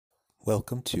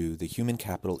Welcome to the Human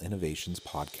Capital Innovations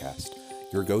Podcast,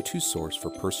 your go-to source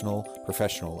for personal,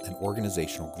 professional, and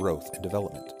organizational growth and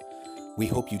development. We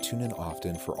hope you tune in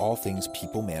often for all things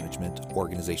people management,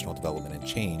 organizational development and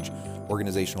change,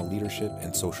 organizational leadership,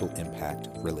 and social impact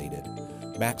related.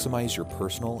 Maximize your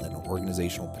personal and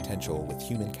organizational potential with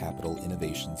Human Capital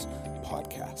Innovations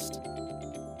Podcast.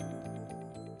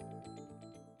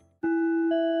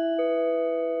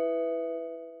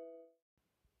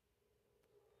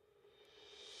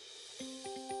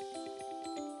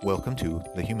 Welcome to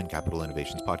the Human Capital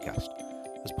Innovations Podcast.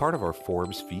 As part of our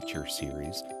Forbes feature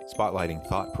series, spotlighting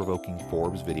thought-provoking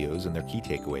Forbes videos and their key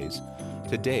takeaways,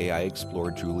 today I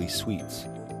explored Julie Sweet's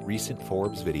recent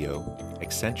Forbes video,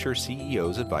 Accenture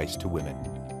CEO's Advice to Women,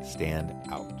 Stand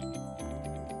Out.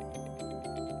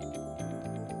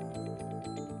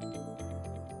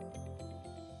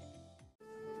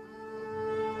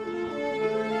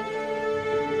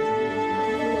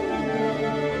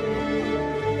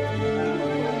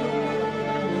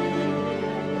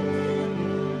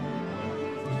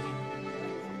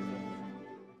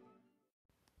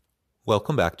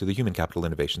 Welcome back to the Human Capital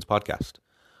Innovations Podcast.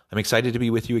 I'm excited to be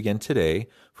with you again today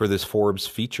for this Forbes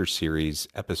feature series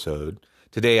episode.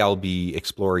 Today I'll be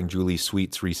exploring Julie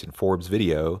Sweet's recent Forbes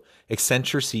video,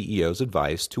 Accenture CEO's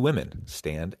Advice to Women,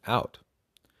 Stand Out.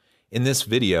 In this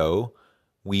video,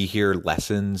 we hear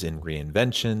lessons in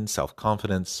reinvention,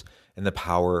 self-confidence, and the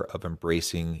power of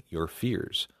embracing your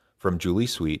fears from Julie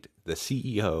Sweet, the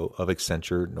CEO of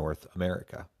Accenture North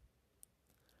America.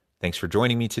 Thanks for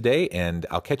joining me today, and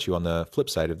I'll catch you on the flip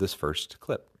side of this first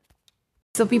clip.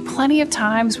 There'll be plenty of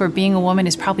times where being a woman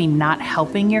is probably not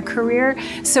helping your career.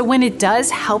 So when it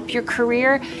does help your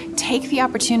career, take the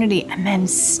opportunity and then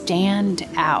stand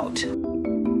out.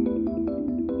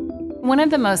 One of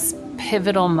the most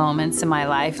pivotal moments in my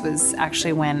life was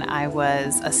actually when I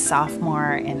was a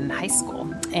sophomore in high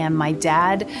school. And my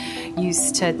dad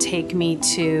used to take me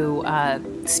to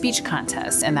speech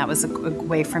contests, and that was a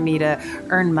way for me to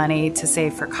earn money to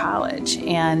save for college.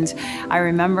 And I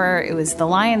remember it was the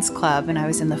Lions Club, and I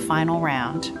was in the final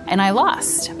round, and I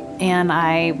lost. And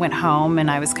I went home, and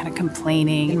I was kind of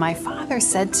complaining. And my father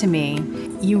said to me,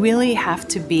 "You really have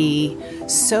to be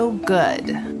so good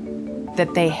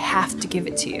that they have to give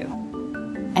it to you."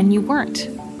 And you weren't.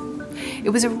 It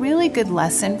was a really good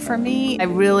lesson for me. I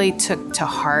really took to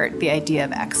heart the idea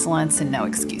of excellence and no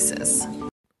excuses.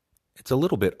 It's a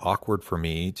little bit awkward for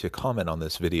me to comment on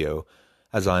this video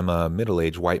as I'm a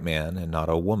middle-aged white man and not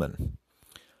a woman.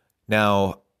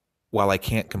 Now, while I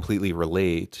can't completely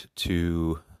relate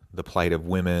to the plight of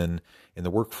women in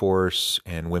the workforce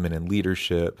and women in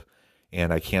leadership,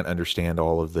 and I can't understand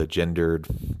all of the gendered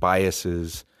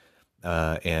biases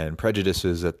and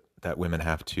prejudices that women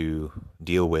have to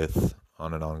deal with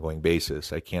on an ongoing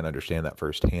basis. I can't understand that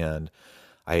firsthand.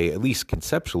 I at least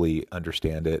conceptually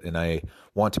understand it, and I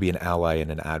want to be an ally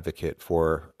and an advocate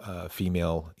for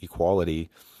female equality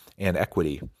and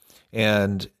equity.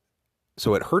 And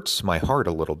so it hurts my heart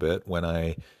a little bit when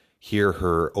I hear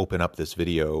her open up this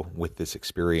video with this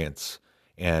experience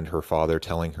and her father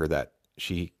telling her that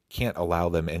she can't allow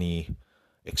them any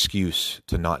excuse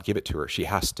to not give it to her. She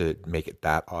has to make it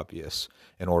that obvious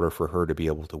in order for her to be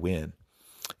able to win.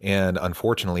 And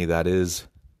unfortunately, that is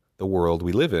the world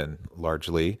we live in,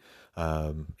 largely.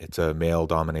 It's a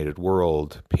male-dominated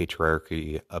world.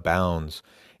 Patriarchy abounds.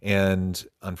 And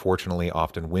unfortunately,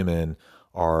 often women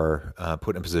are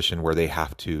put in a position where they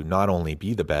have to not only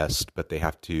be the best, but they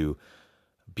have to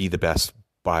be the best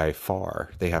by far.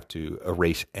 They have to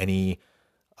erase any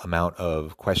amount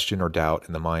of question or doubt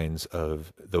in the minds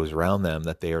of those around them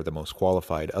that they are the most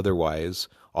qualified. Otherwise,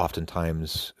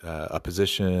 oftentimes a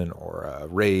position or a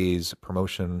raise,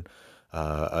 promotion,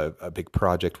 a big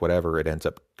project, whatever, it ends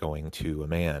up going to a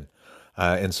man.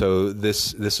 And so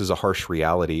this is a harsh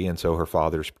reality. And so her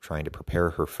father's trying to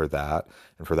prepare her for that.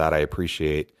 And for that, I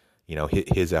appreciate,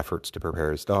 his efforts to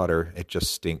prepare his daughter. It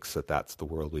just stinks that that's the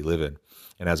world we live in.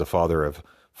 And as a father of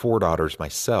 4 daughters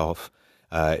myself,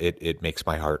 it makes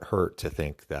my heart hurt to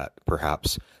think that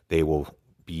perhaps they will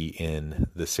be in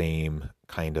the same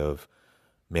kind of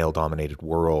male-dominated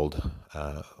world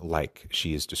like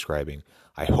she is describing.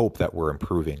 I hope that we're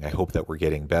improving. I hope that we're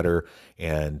getting better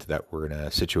and that we're in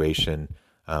a situation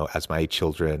as my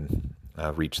children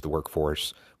reach the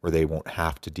workforce where they won't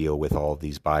have to deal with all of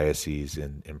these biases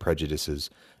and prejudices,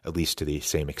 at least to the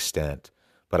same extent.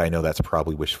 But I know that's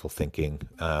probably wishful thinking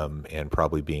and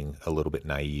probably being a little bit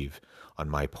naive on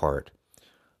my part.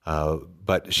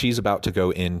 But she's about to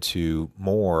go into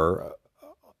more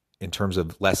in terms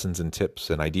of lessons and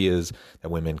tips and ideas that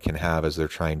women can have as they're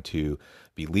trying to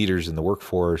be leaders in the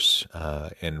workforce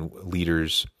and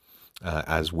leaders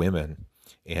as women.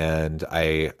 And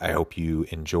I hope you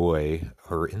enjoy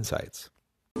her insights.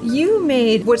 You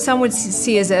made what some would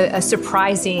see as a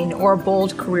surprising or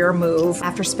bold career move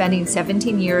after spending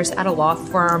 17 years at a law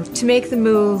firm to make the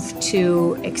move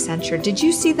to Accenture. Did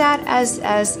you see that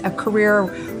as a career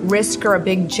risk or a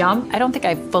big jump? I don't think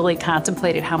I fully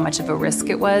contemplated how much of a risk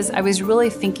it was. I was really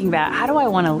thinking about, how do I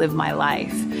want to live my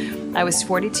life? I was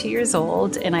 42 years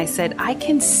old, and I said, I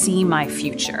can see my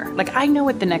future. Like, I know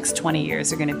what the next 20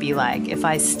 years are going to be like if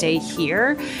I stay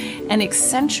here. And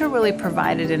Accenture really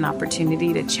provided an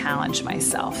opportunity to challenge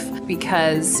myself.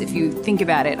 Because if you think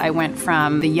about it, I went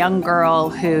from the young girl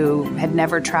who had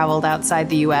never traveled outside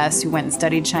the US, who went and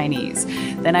studied Chinese.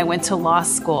 Then I went to law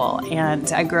school,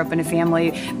 and I grew up in a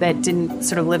family that didn't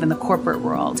sort of live in the corporate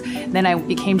world. Then I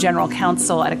became general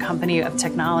counsel at a company of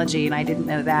technology, and I didn't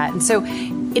know that. And so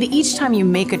each time you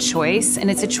make a choice, and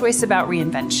it's a choice about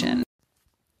reinvention.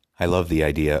 I love the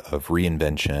idea of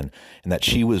reinvention, and that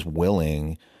she was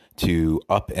willing to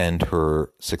upend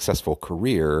her successful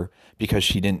career because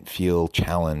she didn't feel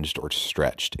challenged or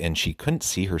stretched, and she couldn't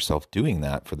see herself doing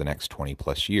that for the next 20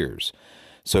 plus years.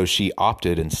 So she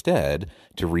opted instead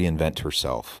to reinvent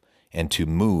herself and to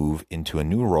move into a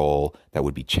new role that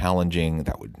would be challenging,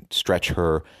 that would stretch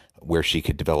her, where she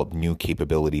could develop new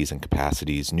capabilities and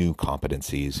capacities, new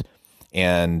competencies.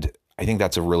 And I think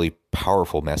that's a really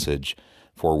powerful message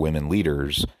for women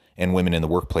leaders and women in the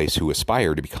workplace who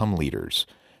aspire to become leaders,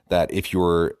 that if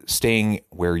you're staying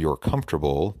where you're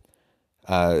comfortable,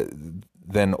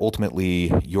 then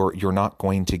ultimately you're not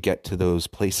going to get to those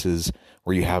places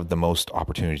where you have the most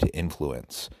opportunity to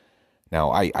influence.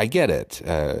 Now, I get it.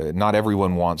 Not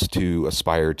everyone wants to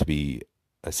aspire to be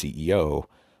a CEO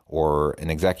or an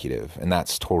executive, and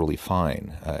that's totally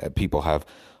fine. People have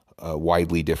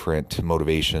widely different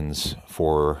motivations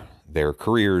for their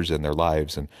careers and their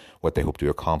lives and what they hope to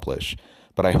accomplish.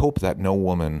 But I hope that no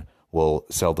woman will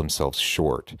sell themselves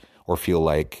short or feel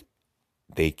like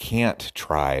they can't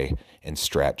try and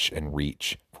stretch and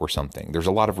reach for something. There's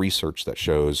a lot of research that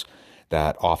shows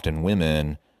that often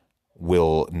women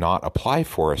will not apply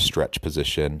for a stretch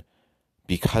position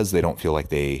because they don't feel like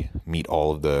they meet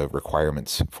all of the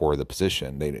requirements for the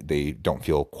position. They don't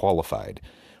feel qualified.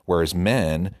 Whereas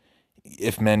men,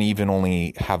 if men even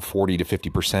only have 40 to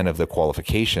 50% of the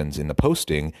qualifications in the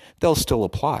posting, they'll still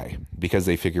apply because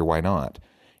they figure, why not?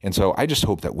 And so I just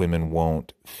hope that women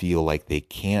won't feel like they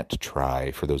can't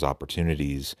try for those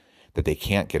opportunities, that they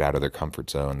can't get out of their comfort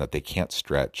zone, that they can't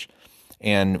stretch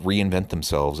and reinvent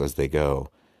themselves as they go.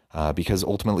 Because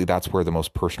ultimately that's where the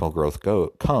most personal growth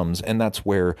comes, and that's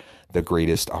where the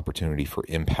greatest opportunity for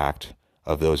impact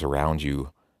of those around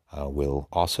you will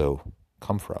also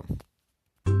come from.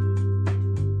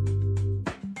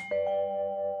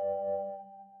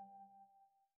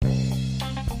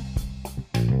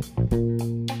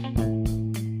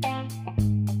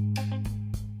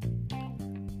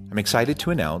 I'm excited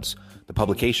to announce the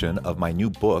publication of my new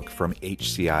book from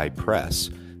HCI Press,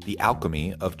 The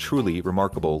Alchemy of Truly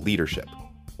Remarkable Leadership: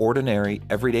 Ordinary,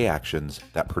 Everyday Actions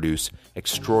that Produce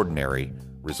Extraordinary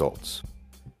Results.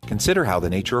 Consider how the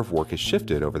nature of work has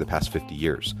shifted over the past 50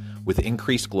 years. With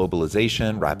increased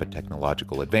globalization, rapid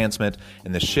technological advancement,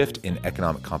 and the shift in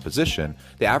economic composition,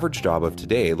 the average job of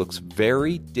today looks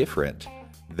very different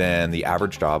than the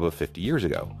average job of 50 years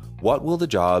ago. What will the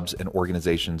jobs and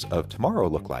organizations of tomorrow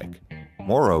look like?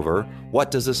 Moreover, what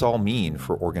does this all mean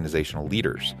for organizational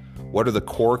leaders? What are the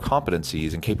core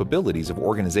competencies and capabilities of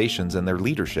organizations and their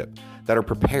leadership that are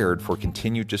prepared for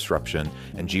continued disruption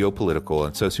and geopolitical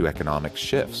and socioeconomic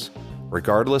shifts?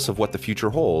 Regardless of what the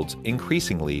future holds,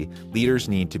 increasingly, leaders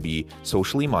need to be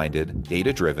socially minded,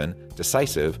 data-driven,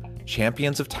 decisive,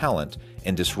 champions of talent,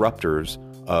 and disruptors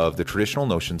of the traditional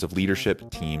notions of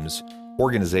leadership, teams,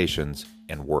 organizations,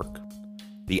 and work.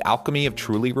 The Alchemy of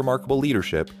Truly Remarkable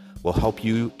Leadership will help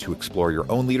you to explore your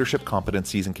own leadership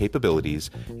competencies and capabilities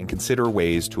and consider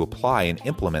ways to apply and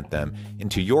implement them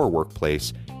into your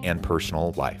workplace and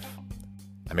personal life.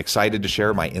 I'm excited to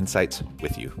share my insights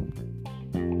with you.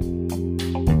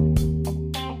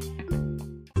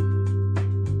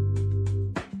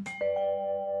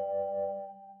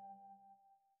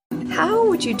 How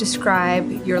would you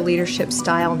describe your leadership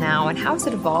style now, and how has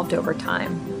it evolved over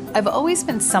time? I've always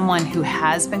been someone who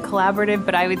has been collaborative,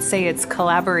 but I would say it's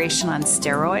collaboration on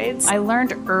steroids. I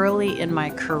learned early in my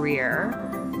career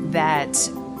that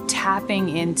tapping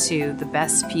into the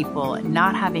best people and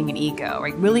not having an ego,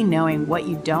 right? Really knowing what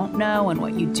you don't know and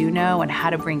what you do know and how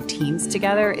to bring teams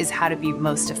together is how to be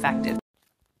most effective.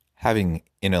 Having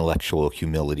intellectual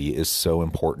humility is so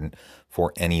important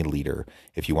for any leader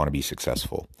if you want to be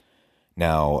successful.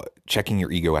 Now, checking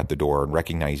your ego at the door and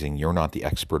recognizing you're not the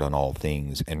expert on all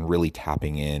things and really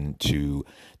tapping into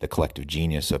the collective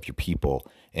genius of your people.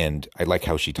 And I like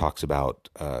how she talks about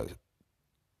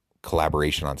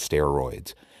collaboration on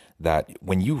steroids, that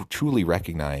when you truly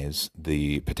recognize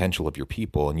the potential of your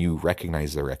people and you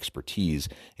recognize their expertise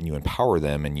and you empower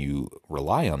them and you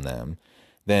rely on them,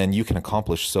 then you can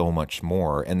accomplish so much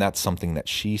more. And that's something that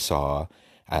she saw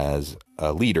as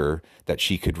a leader that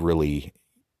she could really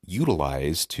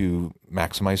utilize to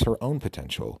maximize her own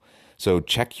potential. So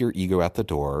check your ego at the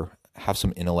door, have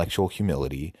some intellectual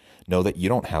humility, know that you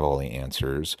don't have all the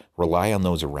answers, rely on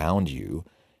those around you,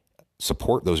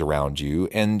 support those around you,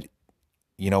 and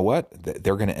you know what?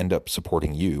 They're going to end up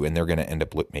supporting you, and they're going to end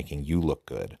up making you look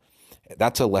good.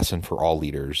 That's a lesson for all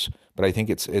leaders, but I think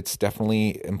it's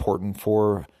definitely important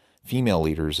for female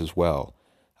leaders as well,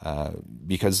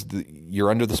 because you're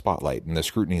under the spotlight and the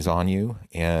scrutiny is on you,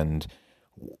 and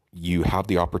you have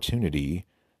the opportunity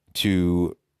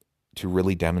to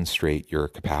really demonstrate your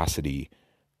capacity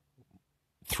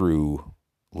through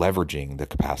leveraging the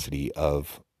capacity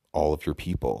of all of your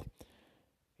people.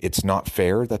 It's not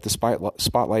fair that the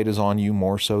spotlight is on you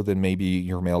more so than maybe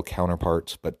your male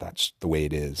counterparts, but that's the way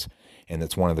it is. And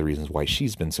that's one of the reasons why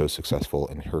she's been so successful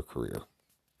in her career.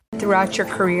 Throughout your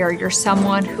career, you're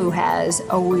someone who has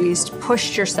always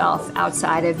pushed yourself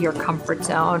outside of your comfort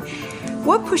zone.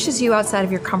 What pushes you outside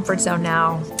of your comfort zone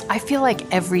now? I feel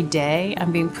like every day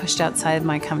I'm being pushed outside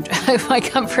my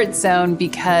comfort zone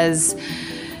because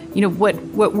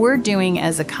what we're doing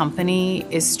as a company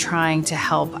is trying to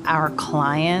help our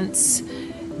clients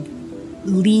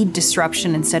lead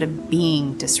disruption instead of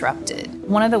being disrupted.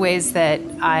 One of the ways that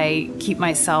I keep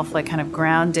myself kind of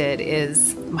grounded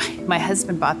is my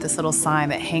husband bought this little sign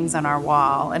that hangs on our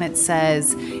wall, and it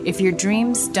says, if your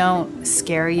dreams don't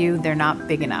scare you, they're not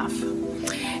big enough.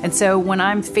 And so when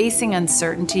I'm facing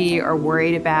uncertainty or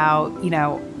worried about,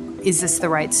 is this the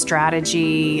right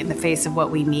strategy in the face of what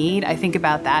we need? I think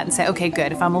about that and say, okay,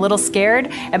 good. If I'm a little scared,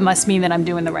 it must mean that I'm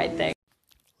doing the right thing.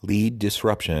 Lead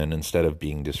disruption instead of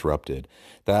being disrupted.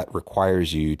 That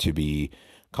requires you to be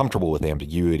comfortable with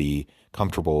ambiguity,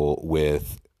 comfortable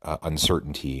with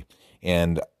uncertainty.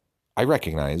 And I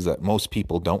recognize that most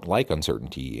people don't like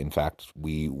uncertainty. In fact,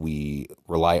 we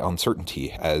rely on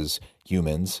certainty as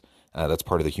humans. That's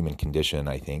part of the human condition,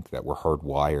 I think, that we're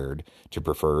hardwired to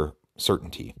prefer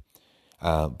certainty.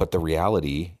 But the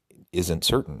reality isn't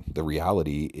certain. The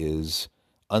reality is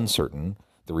uncertain.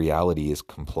 The reality is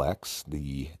complex.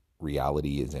 The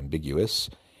reality is ambiguous.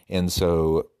 And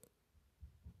so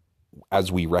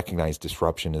as we recognize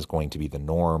disruption is going to be the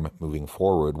norm moving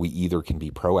forward, we either can be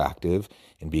proactive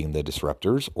in being the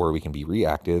disruptors, or we can be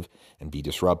reactive and be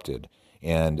disrupted.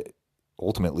 And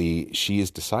ultimately, she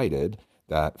has decided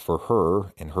that for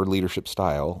her and her leadership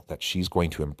style, that she's going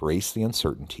to embrace the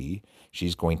uncertainty,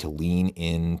 she's going to lean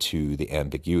into the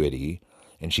ambiguity,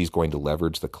 and she's going to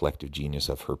leverage the collective genius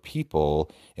of her people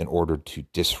in order to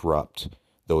disrupt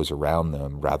those around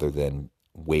them rather than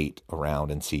wait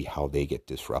around and see how they get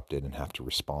disrupted and have to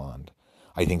respond.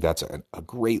 I think that's a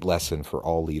great lesson for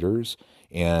all leaders.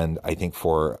 And I think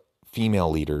for female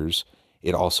leaders,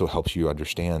 it also helps you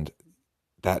understand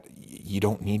that you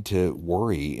don't need to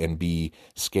worry and be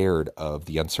scared of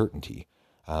the uncertainty.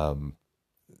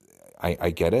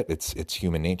 I get it. It's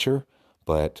human nature,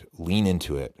 but lean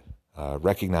into it.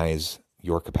 Recognize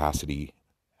your capacity.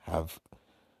 Have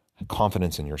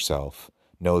confidence in yourself.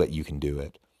 Know that you can do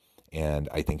it. And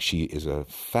I think she is a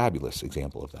fabulous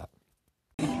example of that.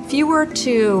 If you were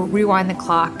to rewind the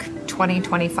clock 20,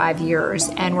 25 years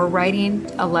and were writing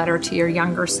a letter to your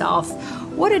younger self,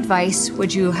 what advice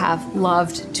would you have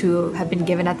loved to have been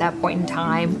given at that point in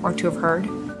time or to have heard?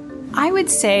 I would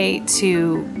say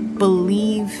to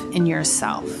believe in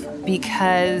yourself,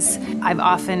 because I've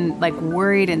often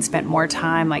worried and spent more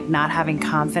time not having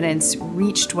confidence,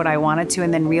 reached what I wanted to,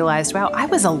 and then realized, wow, I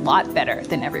was a lot better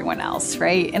than everyone else,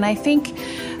 right? And I think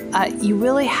you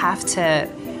really have to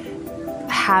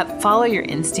follow your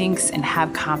instincts and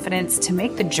have confidence to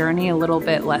make the journey a little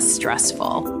bit less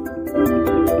stressful.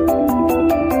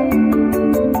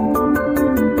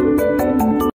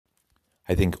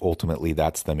 I think ultimately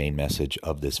that's the main message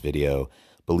of this video.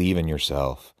 Believe in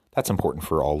yourself. That's important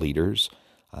for all leaders.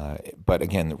 But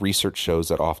again, research shows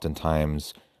that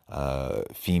oftentimes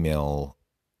female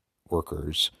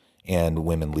workers and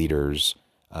women leaders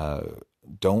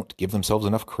don't give themselves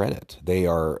enough credit. They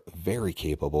are very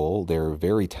capable. They're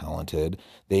very talented.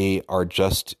 They are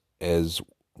just as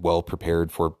well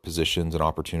prepared for positions and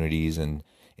opportunities and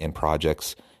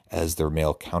projects as their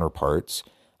male counterparts.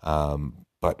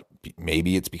 But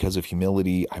maybe it's because of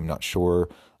humility. I'm not sure.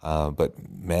 But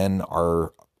men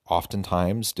are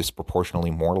oftentimes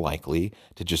disproportionately more likely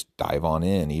to just dive on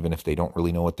in, even if they don't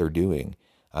really know what they're doing.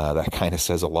 That kind of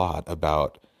says a lot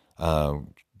about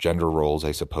gender roles,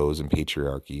 I suppose, and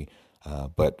patriarchy.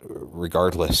 But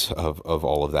regardless of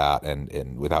all of that,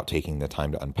 and without taking the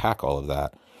time to unpack all of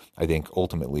that, I think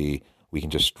ultimately we can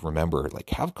just remember, like,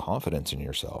 have confidence in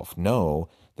yourself. Know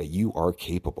that you are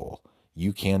capable.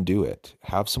 You can do it.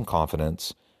 Have some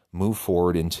confidence. Move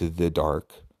forward into the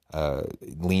dark.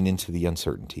 Lean into the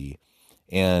uncertainty.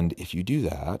 And if you do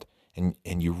that, and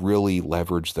you really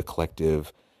leverage the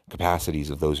collective capacities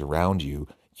of those around you,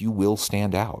 you will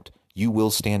stand out. You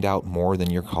will stand out more than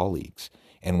your colleagues.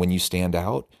 And when you stand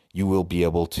out, you will be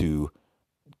able to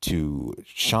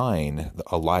shine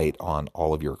a light on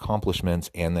all of your accomplishments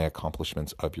and the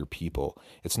accomplishments of your people.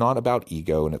 It's not about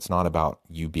ego, and it's not about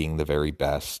you being the very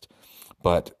best,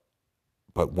 but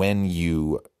when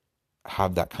you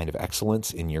have that kind of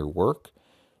excellence in your work,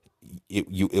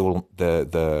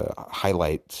 the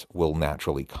highlights will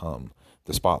naturally come.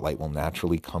 The spotlight will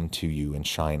naturally come to you and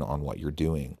shine on what you're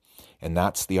doing. And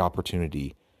that's the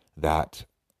opportunity that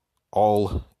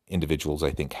all individuals, I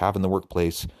think, have in the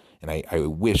workplace. And I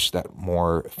wish that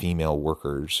more female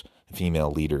workers,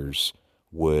 female leaders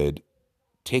would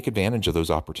take advantage of those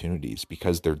opportunities,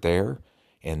 because they're there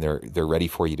and they're ready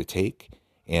for you to take,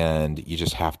 and you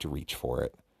just have to reach for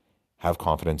it. Have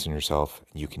confidence in yourself,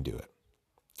 and you can do it.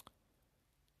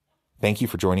 Thank you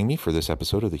for joining me for this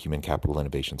episode of the Human Capital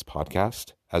Innovations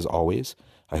Podcast. As always,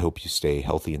 I hope you stay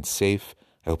healthy and safe.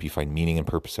 I hope you find meaning and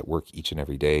purpose at work each and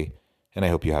every day, and I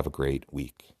hope you have a great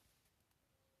week.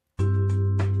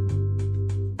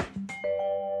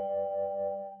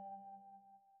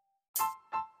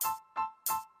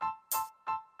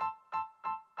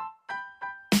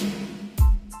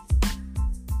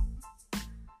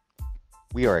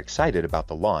 We are excited about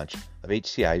the launch of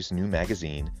HCI's new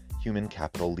magazine, Human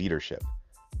Capital Leadership.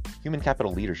 Human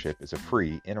Capital Leadership is a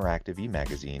free, interactive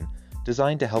e-magazine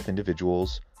designed to help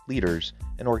individuals, leaders,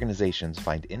 and organizations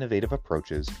find innovative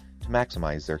approaches to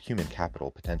maximize their human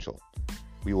capital potential.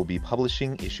 We will be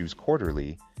publishing issues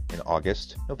quarterly in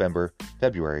August, November,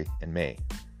 February, and May.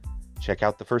 Check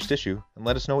out the first issue and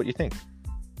let us know what you think.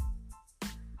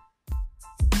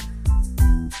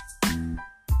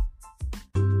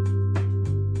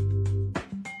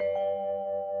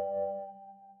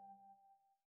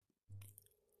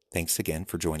 Thanks again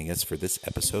for joining us for this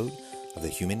episode of the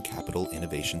Human Capital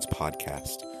Innovations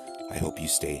Podcast. I hope you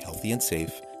stay healthy and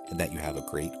safe, and that you have a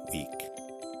great week.